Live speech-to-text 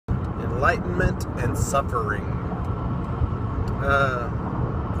enlightenment and suffering.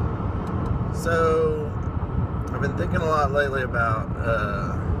 So I've been thinking a lot lately about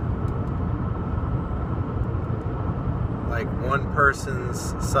like one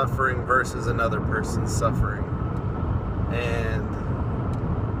person's suffering versus another person's suffering, and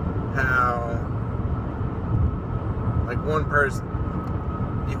how like one person,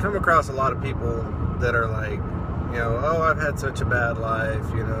 you come across a lot of people that are like, you know, oh, I've had such a bad life,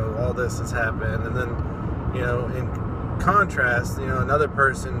 you know, all this has happened, and then, you know, in contrast, you know, another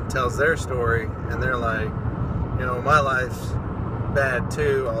person tells their story and they're like, you know, my life's bad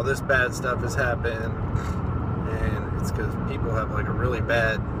too, all this bad stuff has happened. And it's because people have like a really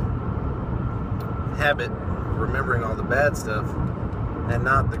bad habit of remembering all the bad stuff and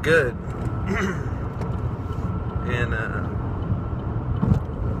not the good. And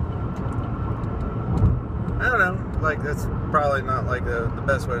I don't know, like that's probably not like the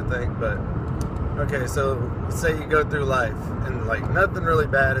best way to think, but okay, so say you go through life and like nothing really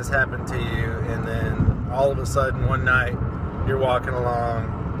bad has happened to you, and then all of a sudden one night you're walking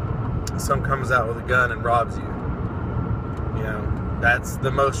along, someone comes out with a gun and robs you. You know, that's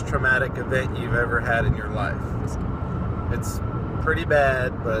the most traumatic event you've ever had in your life. It's pretty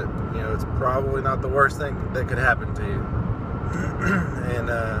bad, but you know, it's probably not the worst thing that could happen to you. And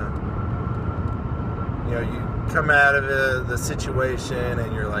you know, you come out of the situation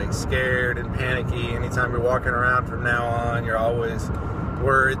and you're like scared and panicky. Anytime you're walking around from now on, you're always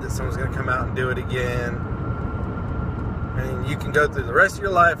worried that someone's going to come out and do it again. And you can go through the rest of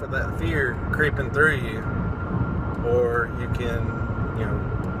your life with that fear creeping through you, or you can, you know,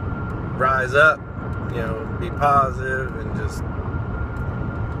 rise up, you know, be positive and just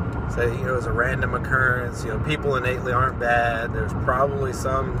say, you know, it's a random occurrence. You know, people innately aren't bad. There's probably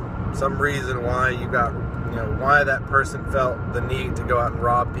some reason why you got, you know, why that person felt the need to go out and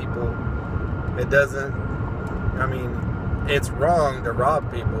rob people. It doesn't, I mean, it's wrong to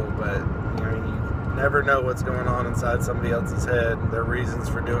rob people, but, you know, you never know what's going on inside somebody else's head, their reasons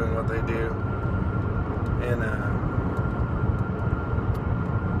for doing what they do. And,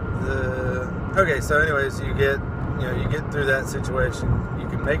 okay, so anyways, you get through that situation. You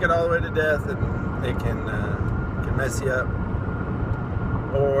can make it all the way to death, and it can mess you up.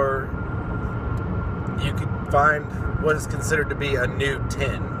 Or you could find what is considered to be a new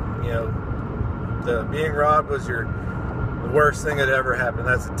 10. You know, the being robbed was the worst thing that ever happened.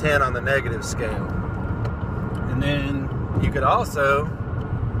 That's a 10 on the negative scale. And then you could also,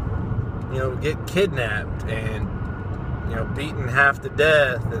 you know, get kidnapped and, you know, beaten half to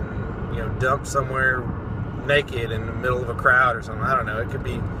death and, you know, dumped somewhere naked in the middle of a crowd or something. I don't know. It could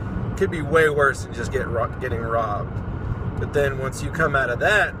be way worse than just getting robbed. But then once you come out of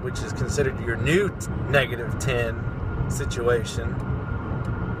that, which is considered your new negative 10 situation,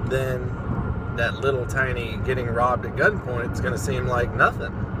 then that little tiny getting robbed at gunpoint is going to seem like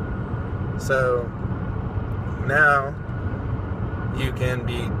nothing. So now you can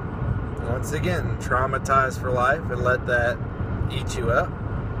be, once again, traumatized for life and let that eat you up,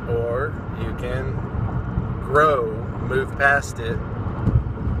 or you can grow, move past it,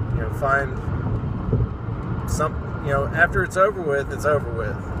 you know, find some, you know, after it's over with, it's over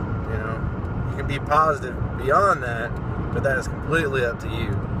with. You know, you can be positive beyond that, but that is completely up to you.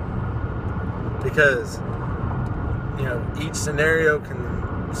 Because, you know, each scenario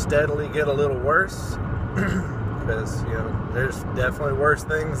can steadily get a little worse. Because, you know, there's definitely worse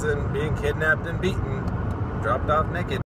things than being kidnapped and beaten, dropped off naked.